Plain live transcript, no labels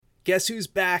Guess who's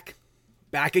back?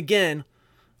 Back again.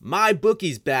 My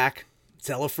bookie's back.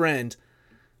 Tell a friend.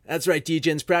 That's right,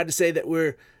 DJ's proud to say that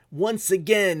we're once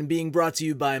again being brought to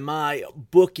you by my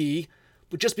bookie.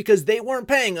 But just because they weren't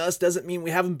paying us doesn't mean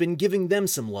we haven't been giving them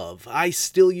some love. I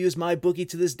still use my bookie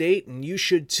to this date, and you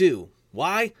should too.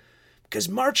 Why? Because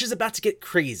March is about to get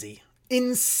crazy.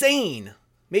 Insane.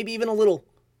 Maybe even a little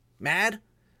mad.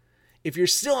 If you're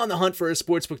still on the hunt for a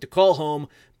sportsbook to call home,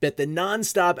 bet the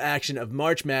non-stop action of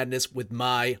March Madness with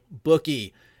my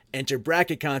bookie. Enter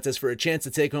bracket contests for a chance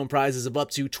to take home prizes of up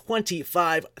to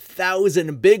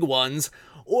 25,000 big ones,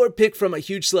 or pick from a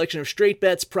huge selection of straight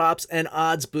bets, props, and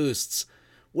odds boosts.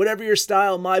 Whatever your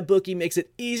style, my bookie makes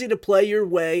it easy to play your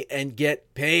way and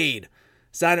get paid.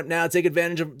 Sign up now, take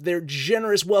advantage of their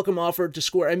generous welcome offer to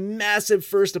score a massive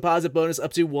first deposit bonus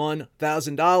up to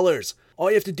 $1,000. All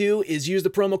you have to do is use the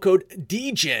promo code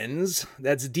DEGENS,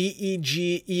 that's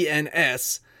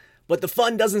DEGENS, but the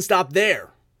fun doesn't stop there.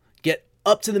 Get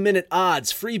up-to-the-minute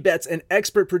odds, free bets, and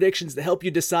expert predictions to help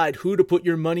you decide who to put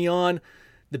your money on.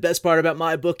 The best part about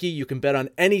MyBookie, you can bet on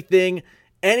anything,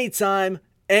 anytime,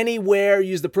 anywhere.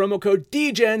 Use the promo code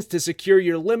DEGENS to secure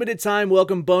your limited-time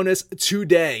welcome bonus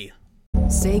today.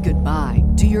 Say goodbye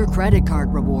to your credit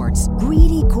card rewards.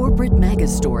 Greedy corporate mega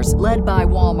stores, led by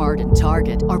Walmart and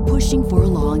Target, are pushing for a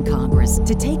law in Congress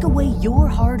to take away your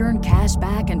hard-earned cash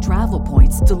back and travel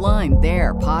points to line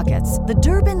their pockets. The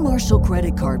Durbin-Marshall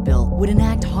credit card bill would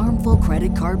enact harmful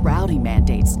credit card routing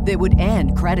mandates that would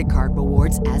end credit card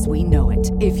rewards as we know it.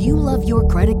 If you love your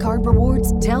credit card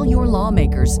rewards, tell your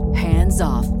lawmakers, hands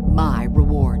off my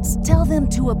rewards. Tell them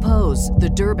to oppose the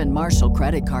Durbin-Marshall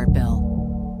credit card bill.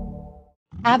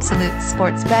 Absolute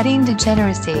sports betting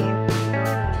degeneracy.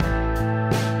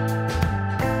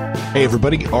 Hey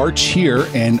everybody, Arch here,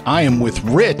 and I am with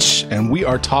Rich, and we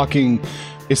are talking,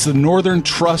 it's the Northern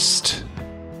Trust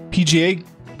PGA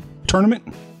tournament?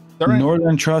 Is that right?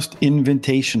 Northern Trust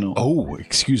Invitational. Oh,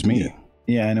 excuse me.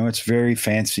 Yeah, I know it's very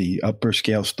fancy, upper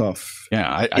scale stuff.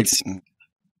 Yeah, it's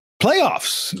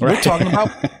playoffs. Right. We're talking about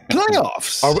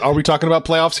playoffs. Are we talking about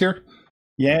playoffs here?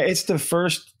 Yeah, it's the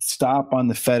first stop on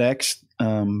the FedEx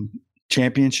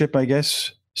championship, I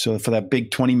guess. So for that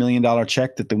big $20 million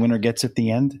check that the winner gets at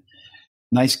the end.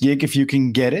 Nice gig if you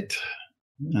can get it.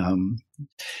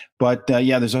 But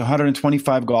there's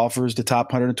 125 golfers. The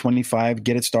top 125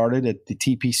 get it started at the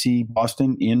TPC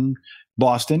Boston in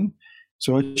Boston.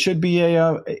 So it should be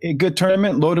a good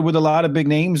tournament loaded with a lot of big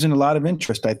names and a lot of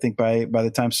interest, I think, by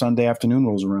the time Sunday afternoon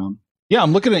rolls around. Yeah,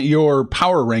 I'm looking at your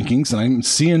power rankings, and I'm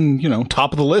seeing,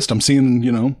 top of the list. I'm seeing,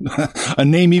 a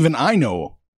name even I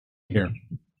know here.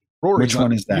 Rory. Which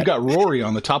one is that? You got Rory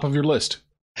on the top of your list.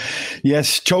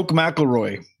 Yes, Choke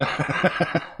McIlroy.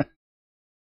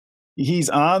 He's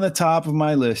on the top of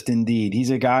my list, indeed. He's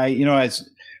a guy, as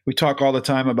we talk all the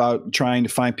time about trying to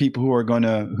find people who are going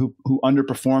to who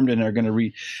underperformed and are going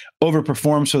to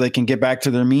overperform so they can get back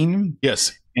to their mean.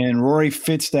 Yes, and Rory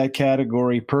fits that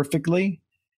category perfectly.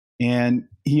 And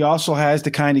he also has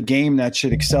the kind of game that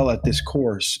should excel at this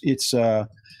course. It's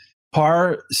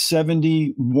par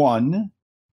 71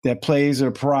 that plays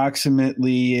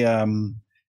approximately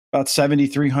about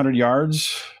 7,300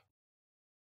 yards,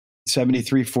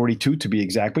 7,342 to be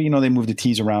exact. But, they move the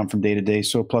tees around from day to day,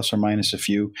 so plus or minus a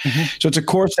few. Mm-hmm. So it's a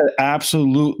course that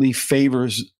absolutely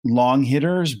favors long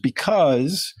hitters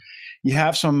because you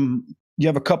have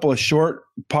a couple of short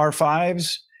par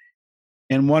fives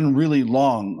and one really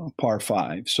long par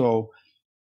five. So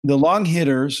the long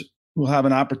hitters will have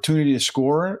an opportunity to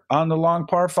score on the long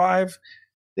par five.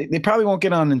 They probably won't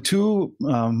get on in two,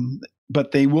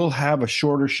 but they will have a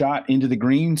shorter shot into the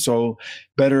green, so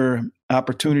better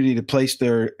opportunity to place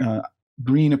their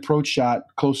green approach shot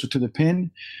closer to the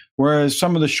pin. Whereas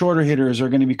some of the shorter hitters are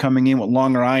going to be coming in with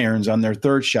longer irons on their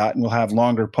third shot and will have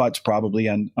longer putts probably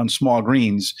on small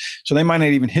greens. So they might not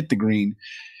even hit the green.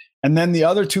 And then the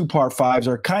other two par fives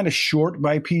are kind of short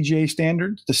by PGA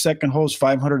standards. The second hole is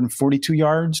 542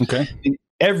 yards. Okay. And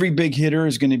every big hitter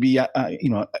is going to be,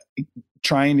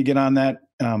 trying to get on that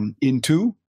in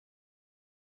two.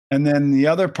 And then the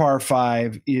other par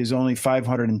five is only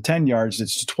 510 yards.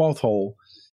 It's the 12th hole.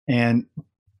 And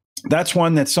that's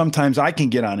one that sometimes I can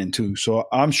get on in two. So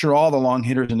I'm sure all the long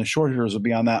hitters and the short hitters will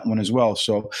be on that one as well.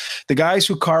 So the guys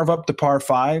who carve up the par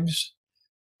fives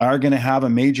are going to have a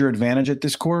major advantage at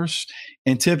this course.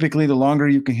 And typically, the longer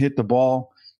you can hit the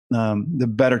ball, the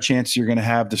better chance you're going to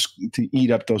have to eat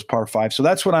up those par fives. So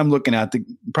that's what I'm looking at.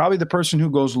 Probably the person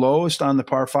who goes lowest on the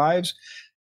par fives,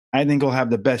 I think will have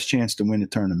the best chance to win the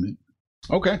tournament.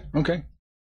 Okay.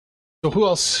 So who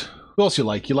else you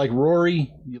like? You like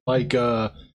Rory? You like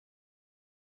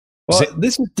Well,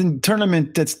 this is the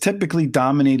tournament that's typically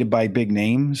dominated by big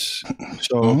names.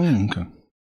 So, okay.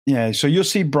 Yeah, so you'll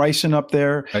see Bryson up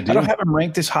there. I don't have him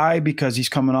ranked as high because he's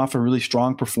coming off a really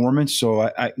strong performance, so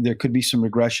there could be some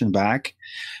regression back.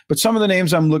 But some of the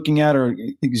names I'm looking at are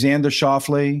Xander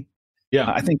Schauffele. Yeah.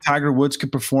 I think Tiger Woods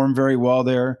could perform very well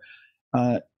there.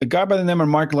 A guy by the name of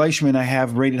Mark Leishman I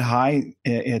have rated high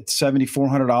at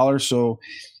 $7,400, so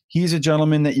he's a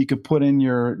gentleman that you could put in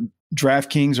your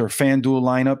DraftKings or FanDuel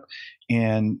lineup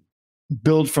and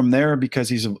build from there because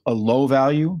he's a low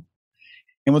value.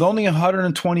 And with only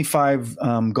 125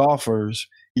 golfers,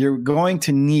 you're going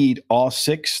to need all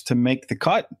 6 to make the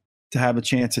cut to have a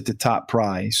chance at the top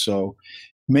prize. So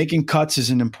making cuts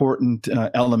is an important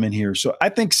element here. So I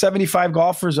think 75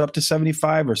 golfers, up to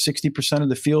 75 or 60% of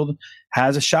the field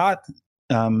has a shot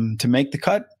to make the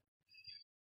cut.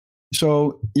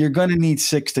 So you're going to need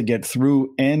 6 to get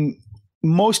through. And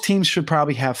most teams should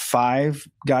probably have 5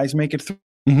 guys make it through.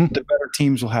 Mm-hmm. The better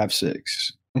teams will have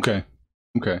 6. Okay.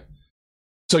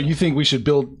 So you think we should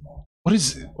build? What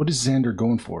is Xander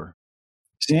going for?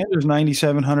 Xander's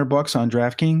 $9,700 on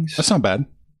DraftKings. That's not bad.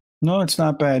 No, it's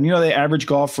not bad. You know, the average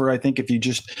golfer, I think, if you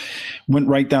just went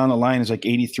right down the line, is like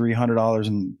 $8,300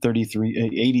 and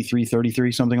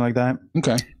 83, something like that.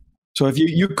 Okay. So if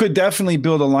you could definitely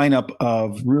build a lineup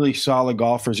of really solid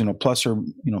golfers, plus or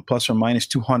minus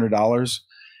 $200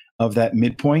 of that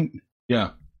midpoint. Yeah.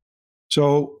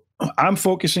 So I'm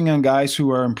focusing on guys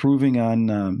who are improving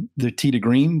on their tee to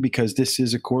green, because this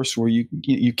is a course where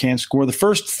you can score. The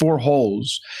first 4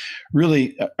 holes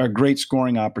really are great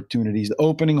scoring opportunities. The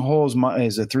opening hole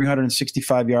is a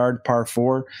 365-yard par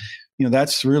 4.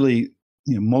 That's really,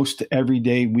 most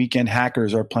everyday weekend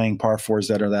hackers are playing par 4s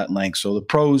that are that length. So the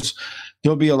pros,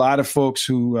 there'll be a lot of folks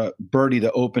who birdie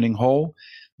the opening hole.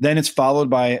 Then it's followed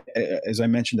by, as I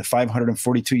mentioned, the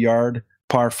 542-yard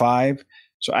par 5.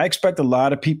 So I expect a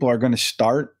lot of people are going to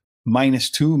start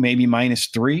 -2, maybe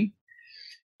 -3.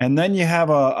 And then you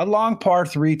have a long par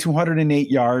 3,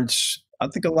 208 yards. I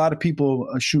think a lot of people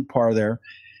shoot par there.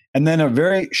 And then a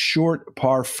very short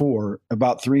par 4,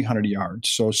 about 300 yards.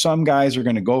 So some guys are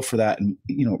going to go for that and,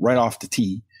 right off the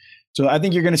tee. So I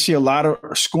think you're going to see a lot of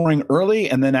scoring early.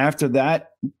 And then after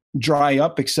that, dry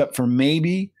up, except for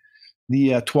maybe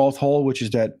the 12th hole, which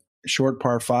is that short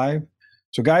par 5.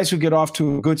 So guys who get off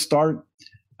to a good start,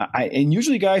 and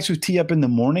usually guys who tee up in the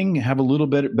morning have a little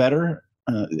bit better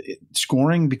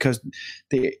scoring, because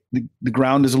the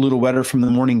ground is a little wetter from the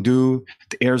morning dew,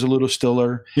 the air is a little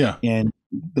stiller, and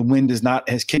the wind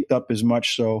has kicked up as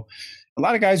much. So a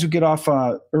lot of guys who get off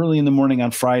early in the morning on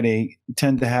Friday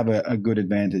tend to have a good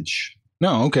advantage.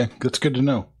 No, okay, that's good to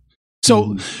know.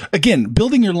 So again,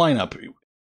 building your lineup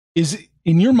is,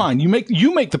 in your mind, you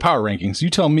make the power rankings. You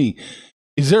tell me.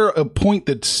 Is there a point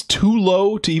that's too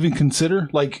low to even consider?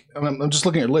 Like, I'm just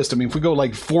looking at your list. I mean, if we go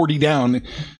like 40 down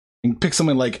and pick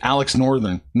something like Alex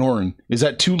Noren, is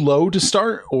that too low to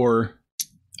start, or?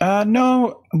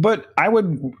 No, but I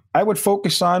would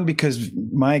focus on, because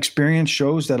my experience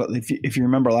shows that if you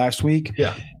remember last week,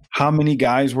 how many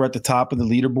guys were at the top of the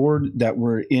leaderboard that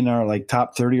were in our like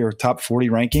top 30 or top 40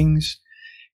 rankings.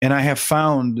 And I have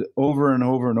found over and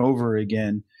over and over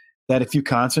again that if you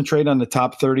concentrate on the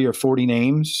top 30 or 40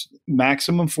 names,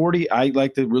 maximum 40, I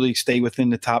like to really stay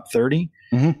within the top 30.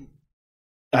 Mm-hmm.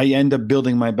 I end up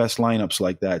building my best lineups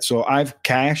like that. So I've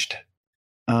cashed.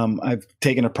 I've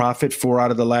taken a profit 4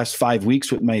 out of the last 5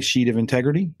 weeks with my sheet of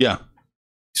integrity. Yeah.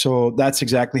 So that's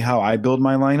exactly how I build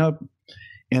my lineup.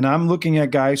 And I'm looking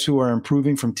at guys who are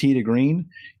improving from tee to green.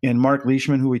 And Mark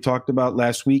Leishman, who we talked about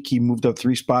last week, he moved up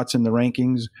 3 spots in the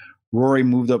rankings. Rory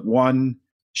moved up 1.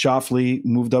 Schauffele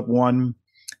moved up 1.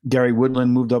 Gary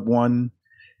Woodland moved up 1.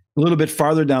 A little bit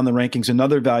farther down the rankings,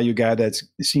 another value guy that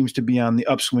seems to be on the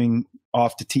upswing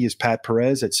off the tee is Pat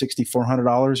Perez at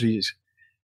 $6,400.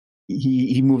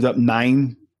 He moved up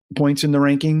 9 points in the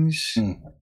rankings.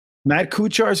 Matt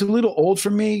Kuchar is a little old for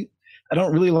me. I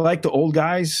don't really like the old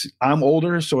guys. I'm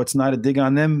older, so it's not a dig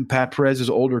on them. Pat Perez is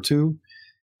older too.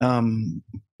 And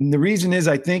the reason is,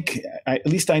 I think, at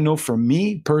least I know for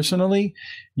me personally,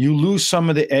 you lose some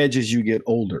of the edge as you get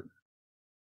older.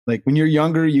 Like when you're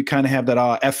younger, you kind of have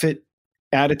that F it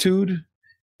attitude,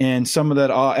 and some of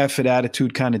that F it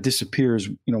attitude kind of disappears.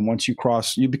 Once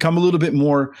you become a little bit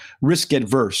more risk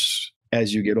adverse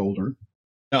as you get older.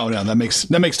 Oh, no, that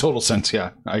makes total sense.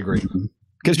 Yeah, I agree.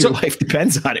 Because your life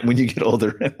depends on it when you get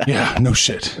older. Yeah, no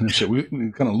shit. We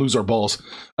kind of lose our balls.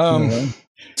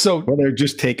 So they're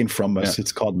just taken from us. Yeah.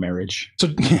 It's called marriage. So,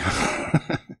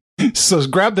 so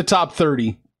grab the top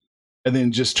 30 and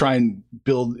then just try and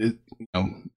build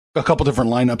a couple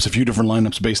different lineups, a few different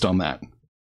lineups based on that.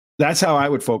 That's how I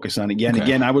would focus on it.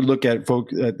 Again, I would look at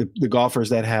the golfers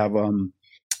that have.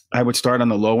 I would start on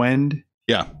the low end.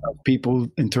 Yeah, people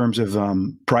in terms of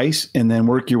price, and then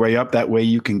work your way up. That way,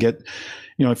 you can get,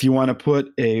 if you want to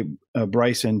put a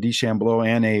Bryson DeChambeau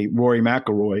and a Rory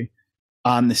McIlroy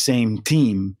on the same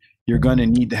team, you're going to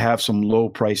need to have some low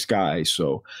price guys.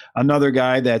 So another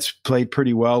guy that's played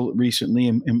pretty well recently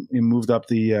and moved up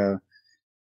the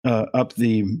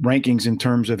rankings in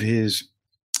terms of his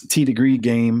tee degree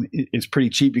game is pretty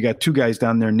cheap. You got two guys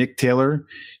down there, Nick Taylor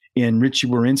and Richie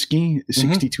Warinsky,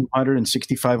 6,200 and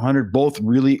 6,500, both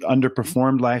really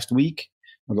underperformed last week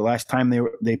or the last time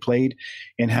they played,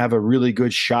 and have a really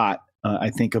good shot, I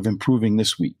think, of improving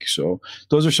this week. So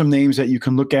those are some names that you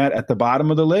can look at the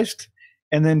bottom of the list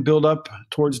and then build up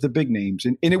towards the big names.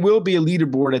 And it will be a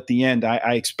leaderboard at the end,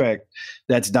 I expect,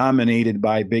 that's dominated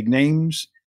by big names.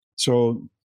 So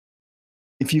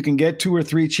if you can get 2 or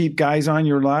 3 cheap guys on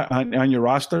your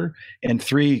roster and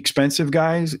 3 expensive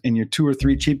guys, and your 2 or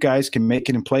 3 cheap guys can make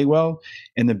it and play well,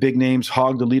 and the big names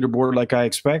hog the leaderboard like I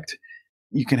expect,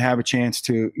 you can have a chance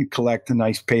to collect a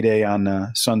nice payday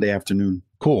on Sunday afternoon.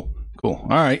 Cool. All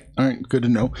right. Good to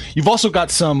know. You've also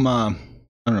got some,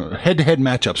 head-to-head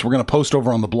matchups we're going to post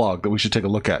over on the blog that we should take a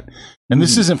look at. And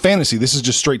this isn't fantasy. This is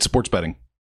just straight sports betting.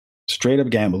 Straight up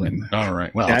gambling. All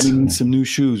right. Well, adding some new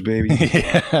shoes, baby.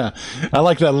 Yeah, I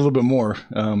like that a little bit more.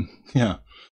 Yeah.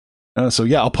 So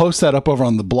yeah, I'll post that up over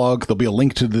on the blog. There'll be a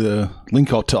link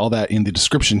to all that in the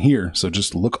description here. So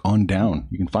just look on down.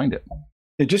 You can find it.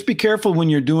 And just be careful when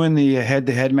you're doing the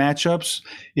head-to-head matchups.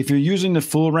 If you're using the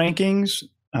full rankings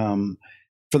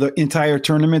for the entire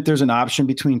tournament, there's an option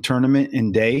between tournament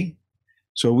and day.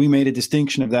 So we made a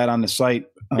distinction of that on the site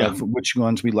of which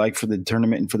ones we like for the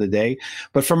tournament and for the day.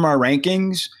 But from our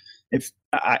rankings, if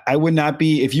I would not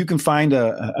be, if you can find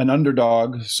an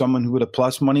underdog, someone who with a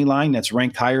plus money line that's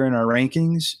ranked higher in our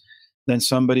rankings than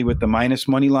somebody with the minus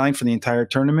money line for the entire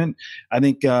tournament, I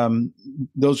think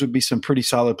those would be some pretty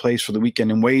solid plays for the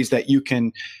weekend in ways that you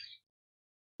can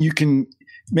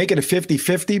make it a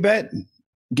 50-50 bet,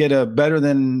 get a better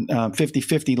than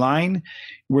 50-50 line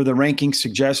where the rankings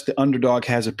suggest the underdog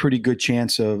has a pretty good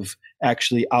chance of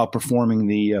actually outperforming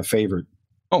the favorite.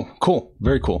 Oh, cool.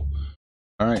 Very cool.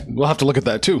 All right. We'll have to look at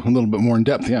that too, a little bit more in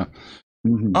depth. Yeah.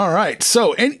 Mm-hmm. All right.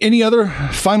 So any other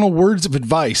final words of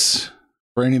advice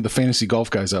for any of the fantasy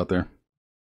golf guys out there?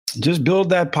 Just build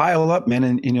that pile up, man,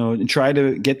 and try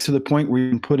to get to the point where you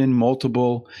can put in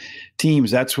multiple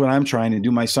teams. That's what I'm trying to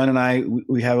do. My son and I,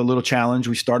 we have a little challenge.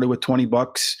 We started with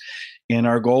 $20, and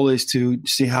our goal is to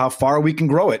see how far we can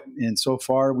grow it. And so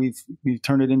far, we've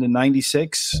turned it into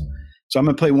 96. So I'm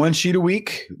going to play 1 sheet a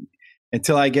week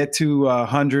until I get to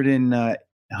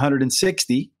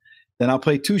 160. Then I'll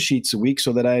play 2 sheets a week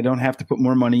so that I don't have to put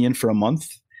more money in for a month.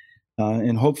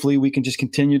 And hopefully we can just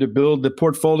continue to build the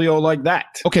portfolio like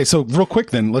that. Okay, so real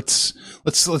quick then, let's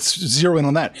zero in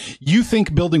on that. You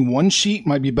think building 1 sheet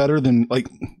might be better than like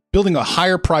building a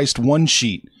higher priced 1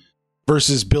 sheet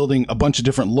versus building a bunch of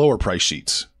different lower price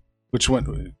sheets? Which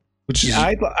one? Which is?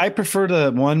 I prefer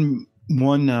the one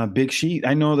big sheet.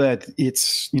 I know that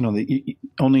it's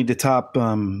only the top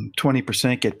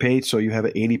 20% get paid, so you have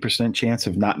an 80% chance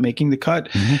of not making the cut.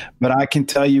 Mm-hmm. But I can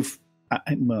tell you.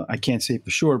 I can't say for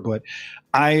sure, but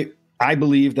I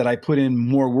believe that I put in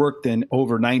more work than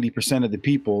over 90% of the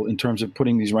people in terms of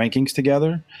putting these rankings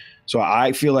together. So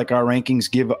I feel like our rankings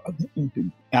give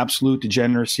absolute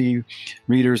degeneracy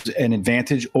readers an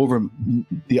advantage over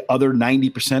the other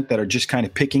 90% that are just kind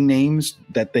of picking names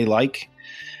that they like.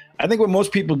 I think what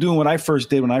most people do, and what I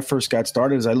first did when I first got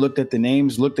started, is I looked at the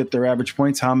names, looked at their average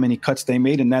points, how many cuts they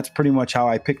made, and that's pretty much how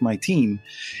I picked my team.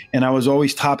 And I was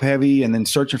always top heavy and then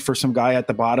searching for some guy at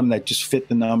the bottom that just fit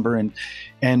the number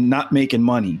and not making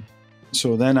money.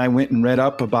 So then I went and read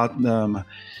up about a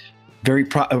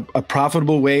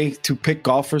profitable way to pick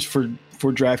golfers for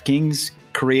DraftKings,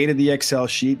 created the Excel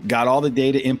sheet, got all the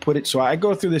data, input it. So I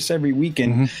go through this every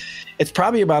weekend. Mm-hmm. It's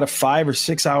probably about a 5 or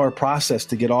 6 hour process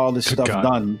to get all this stuff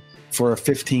done for a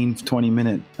 15-20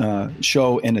 minute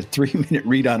show and a 3-minute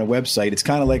read on a website. It's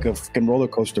kind of like a fucking roller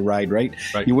coaster ride, right?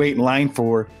 You wait in line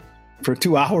for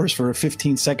 2 hours for a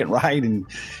 15-second ride and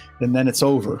then it's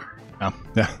over.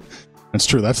 Yeah, that's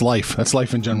true. That's life. That's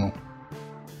life in general.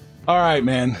 All right,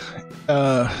 man.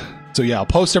 So yeah, I'll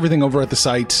post everything over at the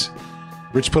site.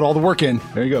 Rich put all the work in.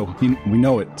 There you go. We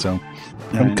know it. So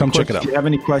come check it out. If you have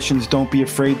any questions, don't be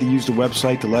afraid to use the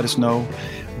website to let us know.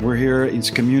 We're here. It's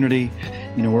a community.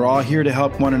 We're all here to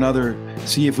help one another,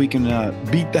 see if we can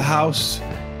beat the house,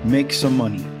 make some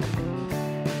money.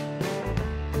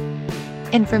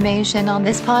 Information on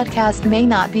this podcast may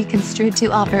not be construed to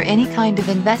offer any kind of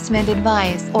investment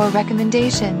advice or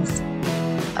recommendations.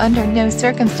 Under no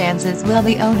circumstances will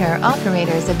the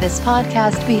owner-operators of this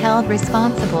podcast be held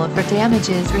responsible for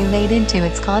damages related to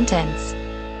its contents.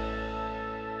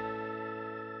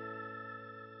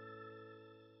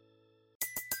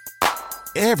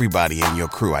 Everybody in your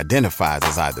crew identifies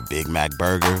as either Big Mac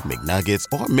Burger, McNuggets,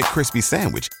 or McCrispy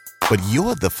Sandwich. But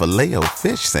you're the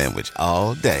Filet-O-Fish Sandwich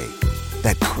all day.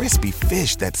 That crispy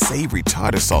fish, that savory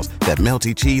tartar sauce, that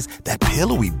melty cheese, that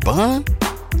pillowy bun.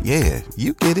 Yeah,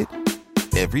 you get it.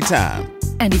 Every time.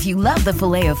 And if you love the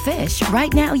Filet-O-Fish,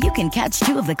 right now you can catch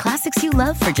two of the classics you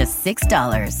love for just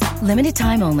 $6. Limited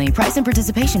time only. Price and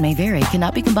participation may vary.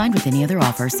 Cannot be combined with any other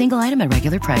offer. Single item at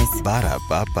regular price.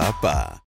 Ba-da-ba-ba-ba.